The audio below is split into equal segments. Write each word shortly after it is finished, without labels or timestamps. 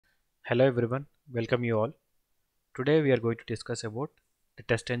Hello everyone, welcome you all. Today we are going to discuss about the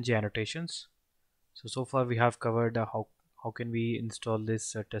TestNG annotations. So far we have covered how can we install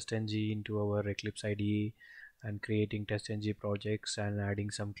this TestNG into our Eclipse IDE and creating TestNG projects and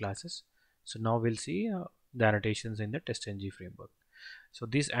adding some classes. So now we'll see the annotations in the TestNG framework. So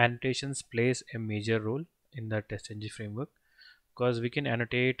these annotations plays a major role in the TestNG framework because we can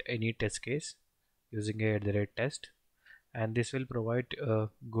annotate any test case using a @test, and this will provide a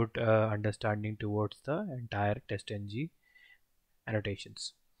good understanding towards the entire TestNG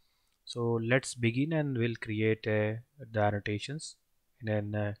annotations. So let's begin and we'll create the annotations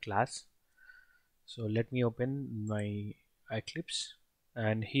in a class. So let me open my Eclipse,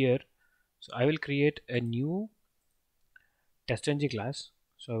 and here so I will create a new TestNG class.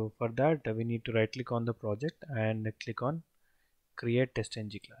 So for that we need to right click on the project and click on create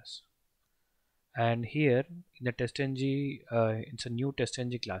TestNG class. And here in the TestNG it's a new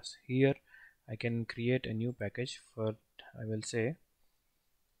TestNG class. Here I can create a new package for, I will say,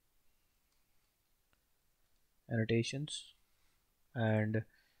 annotations, and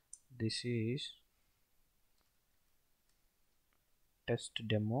this is test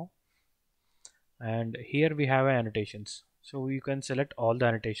demo, and here we have annotations. So you can select all the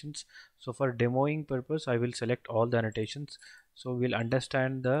annotations. So for demoing purpose I will select all the annotations, so we'll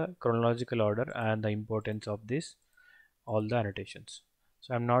understand the chronological order and the importance of this all the annotations.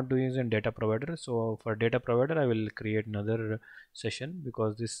 So I'm not doing it in data provider. So for data provider I will create another session,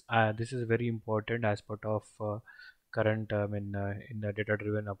 because this is very important as part of current in the data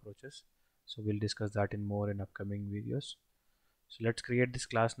driven approaches. So we'll discuss that in more in upcoming videos. So let's create this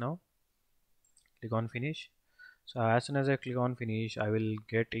class now. Click on finish. So as soon as I click on finish, I will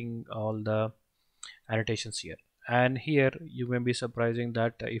getting all the annotations here. And here you may be surprising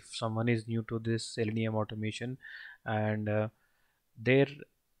that if someone is new to this Selenium automation, and there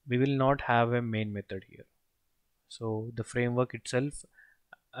we will not have a main method here. So the framework itself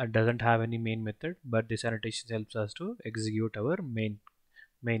doesn't have any main method, but this annotation helps us to execute our main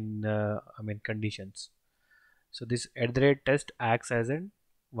conditions. So this @test acts as an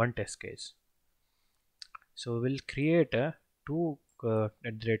one test case. So we'll create a two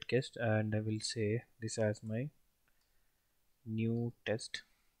 @case, and I will say this as my new test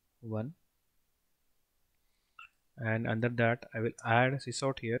one, and under that I will add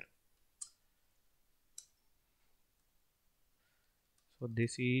sysort here. So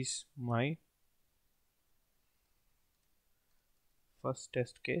this is my first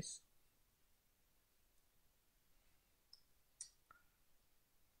test case,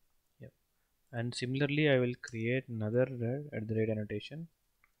 yep. And similarly I will create another @annotation.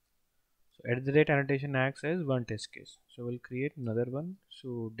 So @annotation acts as one test case, so we'll create another one.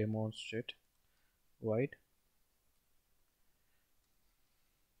 So demonstrate void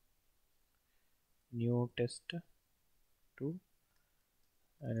new test 2,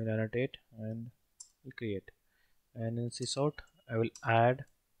 and will annotate and will create. And in sysort I will add,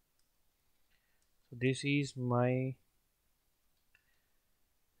 so this is my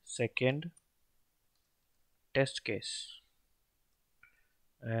second test case,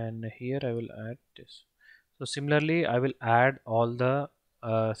 and here I will add this. So similarly I will add all the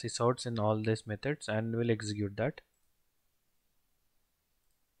sysorts in all these methods and will execute that.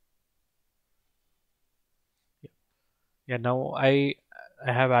 Yeah, now I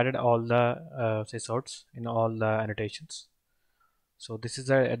have added all the sysorts in all the annotations. So this is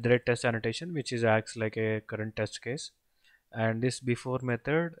a @test annotation, which is acts like a current test case, and this before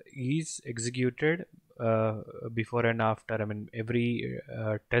method is executed before and after, I mean every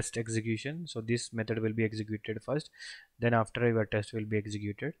test execution. So this method will be executed first, then after your test will be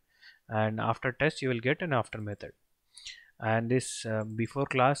executed, and after test you will get an after method, and this before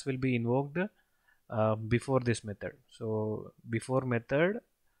class will be invoked before this method. So before method,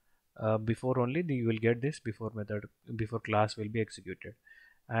 before only you will get this before method, before class will be executed,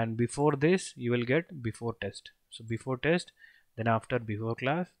 and before this you will get before test. So before test, then after before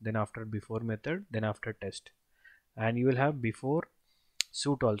class, then after before method, then after test, and you will have before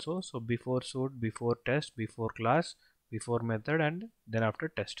suit also. So before suit, before test, before class, before method, and then after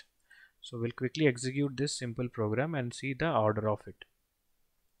test. So we'll quickly execute this simple program and see the order of it.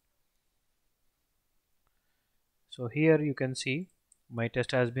 So here you can see my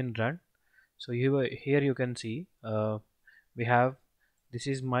test has been run. So here you can see we have, this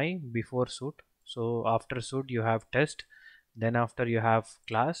is my before suit. So after suit you have test, then after you have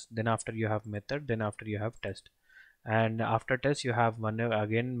class, then after you have method, then after you have test, and after test you have one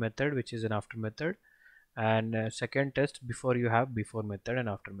again method, which is an after method, and second test before you have before method and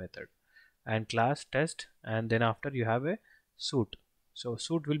after method, and class test, and then after you have a suit. So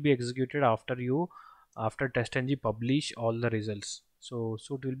suit will be executed after TestNG publish all the results. So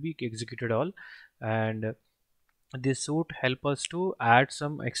suit will be executed all, and this suit help us to add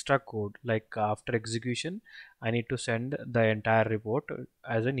some extra code, like after execution I need to send the entire report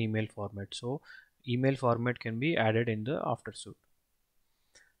as an email format. So email format can be added in the after suit.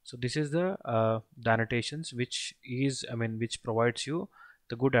 So this is the annotations, which is, I mean, which provides you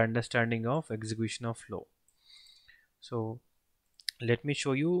the good understanding of execution of flow. So let me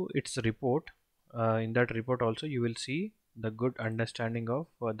show you its report. In that report also you will see the good understanding of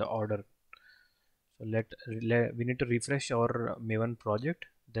the order. So we need to refresh our Maven project.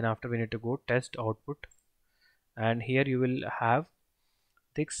 Then after we need to go test output, and here you will have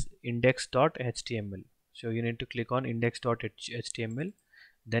this index.html. So you need to click on index.html,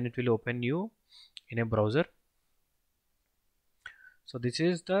 then it will open you in a browser. So this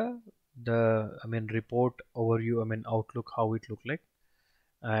is the I mean report overview, I mean outlook, how it look like.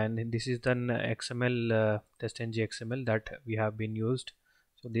 And this is the XML TestNG XML that we have been used.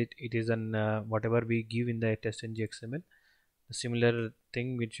 So that it is an whatever we give in the TestNG XML, the similar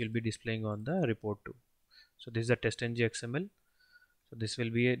thing which will be displaying on the report too. So this is the TestNG XML. So this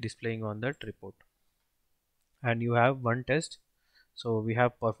will be displaying on that report, and you have one test. So we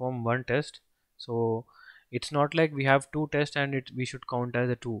have performed one test. So it's not like we have two tests and we should count as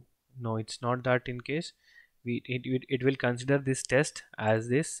a two. No, it's not that. In case it will consider this test as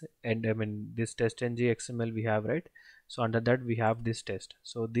this, and I mean this TestNG XML we have, right? So under that we have this test,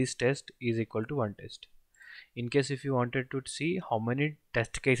 so this test is equal to one test. In case if you wanted to see how many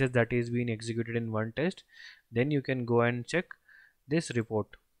test cases that is being executed in one test, then you can go and check this report.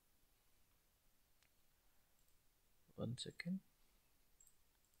 One second.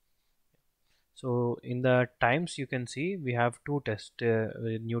 So in the times you can see we have two tests,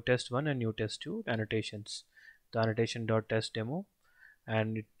 new test 1 and new test 2 annotations. The annotation.test demo,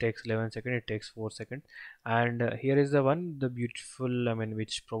 and it takes 11 seconds, it takes 4 seconds. And here is the one, the beautiful, I mean,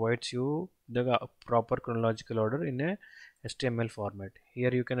 which provides you the proper chronological order in a HTML format. Here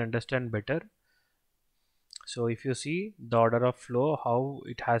you can understand better. So if you see the order of flow, how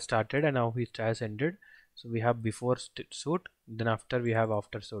it has started and how it has ended. So we have before suit, then after we have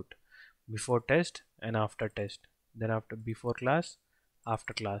after suit, before test and after test, then after before class,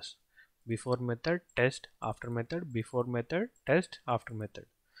 after class, before method, test, after method, before method, test, after method.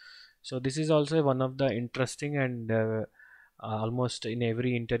 So this is also one of the interesting, and almost in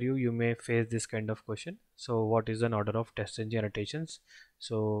every interview you may face this kind of question. So what is an order of TestNG annotations?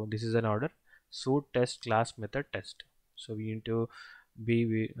 So this is an order: suit, test, class, method, test. So we need to I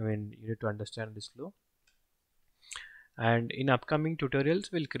mean you need to understand this flow. And in upcoming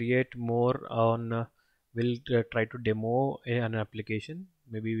tutorials we'll create more on we'll try to demo an application.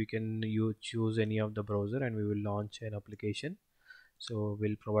 Maybe we can choose any of the browser and we will launch an application. So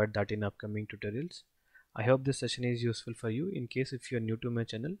we'll provide that in upcoming tutorials. I hope this session is useful for you. In case if you are new to my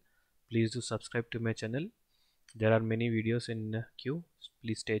channel, please do subscribe to my channel. There are many videos in queue.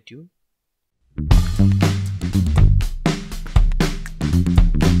 Please stay tuned.